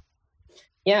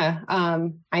 Yeah.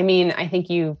 I think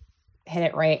you hit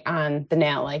it right on the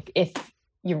nail. If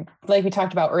you, we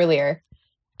talked about earlier,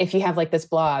 if you have this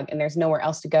blog and there's nowhere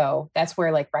else to go, that's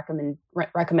where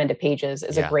recommended pages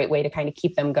is a great way to kind of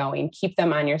keep them going, keep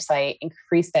them on your site,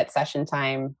 increase that session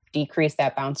time, decrease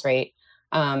that bounce rate.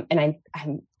 And I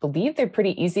believe they're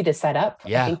pretty easy to set up.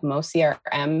 Yeah. I think most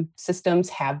CRM systems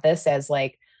have this as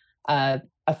a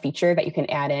feature that you can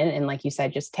add in. And like you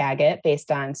said, just tag it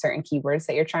based on certain keywords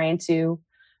that you're trying to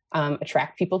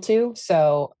attract people to.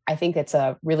 So I think it's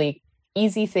a really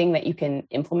easy thing that you can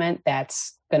implement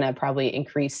that's going to probably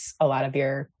increase a lot of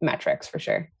your metrics for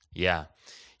sure. Yeah.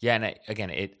 And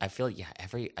I feel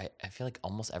like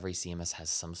almost every CMS has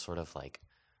some sort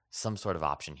of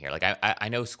option here. I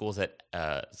know schools that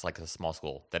it's a small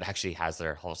school that actually has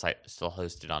their whole site still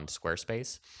hosted on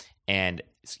Squarespace, and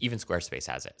even Squarespace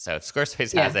has it. So if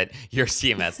Squarespace has it, your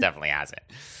CMS definitely has it.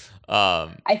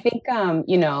 I think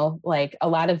a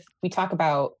lot of, we talk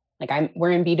about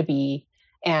we're in B2B,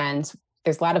 and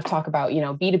there's a lot of talk about,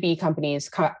 B2B companies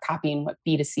copying what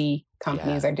B2C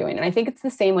companies are doing. And I think it's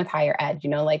the same with higher ed,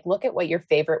 look at what your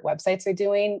favorite websites are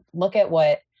doing, look at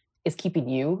what is keeping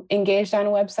you engaged on a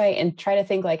website, and try to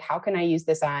think how can I use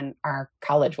this on our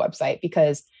college website?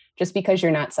 Because just because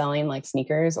you're not selling like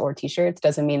sneakers or t-shirts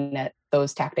doesn't mean that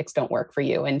those tactics don't work for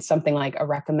you. And something like a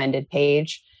recommended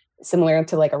page, similar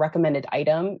to like a recommended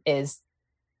item, is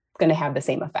going to have the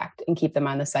same effect and keep them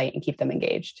on the site and keep them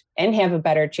engaged and have a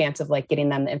better chance of like getting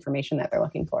them the information that they're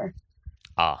looking for.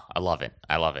 Oh, I love it.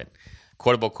 I love it.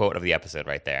 Quotable quote of the episode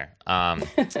right there.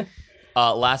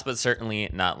 Last but certainly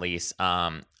not least,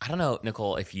 I don't know,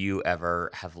 Nicole, if you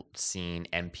ever have seen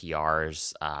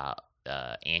NPR's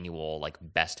annual like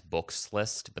best books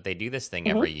list, but they do this thing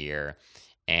every year,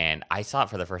 and I saw it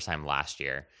for the first time last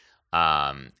year.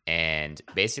 And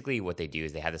basically what they do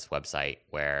is they have this website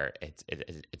where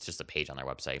it's just a page on their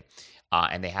website,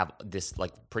 and they have this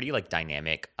like pretty like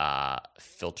dynamic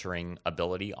filtering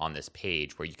ability on this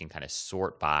page where you can kind of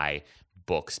sort by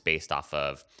books based off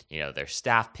of, you know, their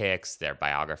staff picks, their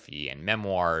biography and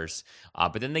memoirs,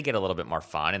 but then they get a little bit more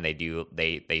fun, and they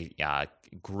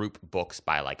group books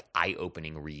by like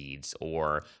eye-opening reads,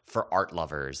 or for art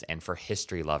lovers and for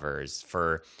history lovers.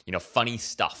 For, you know, funny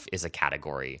stuff is a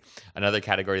category. Another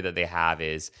category that they have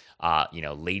is you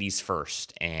know, ladies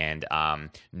first, and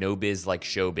no biz like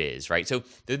showbiz, right? So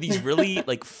there are these really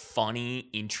like funny,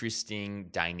 interesting,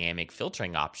 dynamic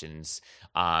filtering options,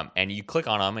 and you click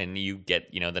on them and you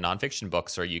get, you know, the nonfiction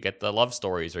books, or you get the love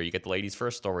stories, or you get the ladies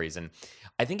first stories. And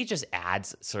I think it just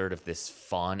adds sort of this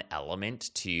fun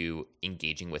element to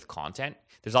engaging with content.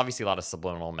 There's obviously a lot of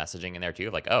subliminal messaging in there too,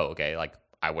 like, oh, okay, like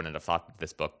I wouldn't have thought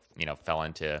this book, you know, fell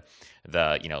into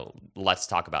the, you know, let's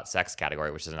talk about sex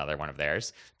category, which is another one of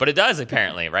theirs, but it does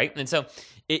apparently, right? And so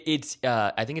it's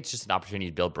I think it's just an opportunity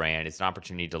to build brand. It's an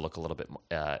opportunity to look a little bit,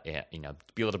 you know,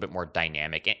 be a little bit more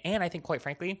dynamic, and I think, quite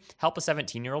frankly, help a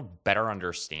 17-year-old better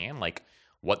understand like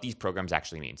what these programs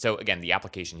actually mean. So again, the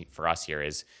application for us here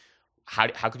is,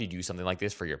 how could you do something like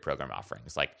this for your program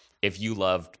offerings? Like, if you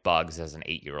loved bugs as an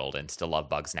 8-year-old and still love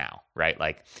bugs now, right?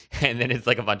 Like, and then it's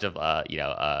like a bunch of, you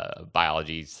know,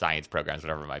 biology, science programs,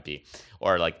 whatever it might be.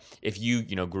 Or like, if you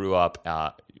know, grew up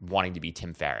wanting to be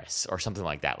Tim Ferriss or something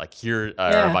like that, like here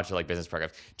are a bunch of like business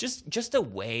programs. Just a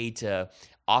way to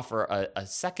offer a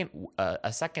second,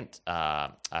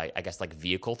 I guess, like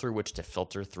vehicle through which to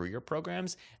filter through your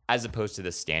programs, as opposed to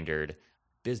the standard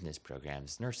business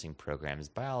programs, nursing programs,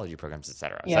 biology programs,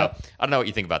 etc. So I don't know what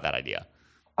you think about that idea.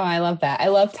 Oh, I love that. I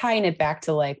love tying it back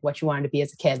to like what you wanted to be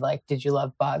as a kid. Like, did you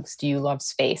love bugs? Do you love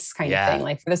space kind of thing?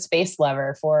 Like for the space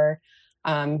lover, for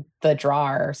the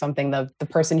drawer or something, the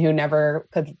person who never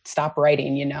could stop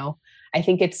writing, you know, I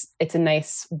think it's a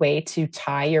nice way to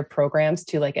tie your programs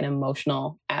to like an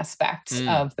emotional aspect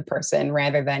of the person,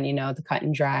 rather than, you know, the cut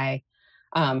and dry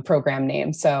program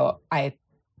name. So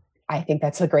I think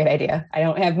that's a great idea. I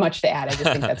don't have much to add. I just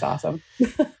think that's awesome.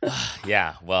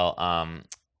 Yeah. Well,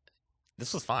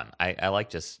 this was fun. I like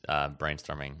just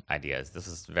brainstorming ideas. This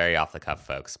is very off the cuff,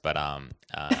 folks, but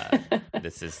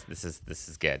this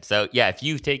is good. So yeah, if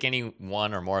you take any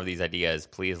one or more of these ideas,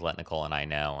 please let Nicole and I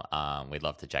know. We'd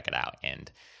love to check it out and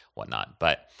whatnot.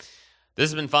 But this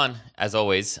has been fun as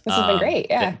always. This has been great.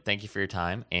 Yeah. Thank you for your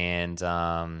time. And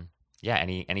yeah,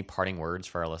 any parting words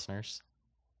for our listeners?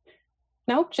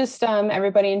 No, just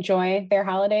everybody enjoy their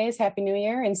holidays. Happy New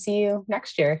Year, and see you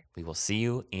next year. We will see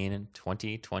you in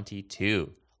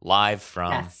 2022, live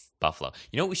from Buffalo.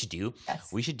 You know what we should do?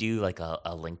 Yes. We should do like a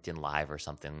LinkedIn Live or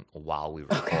something while we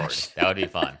record. That would be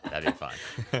fun. That'd be fun.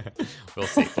 We'll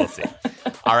see.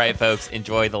 All right, folks,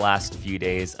 enjoy the last few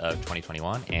days of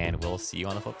 2021, and we'll see you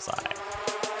on the flip side.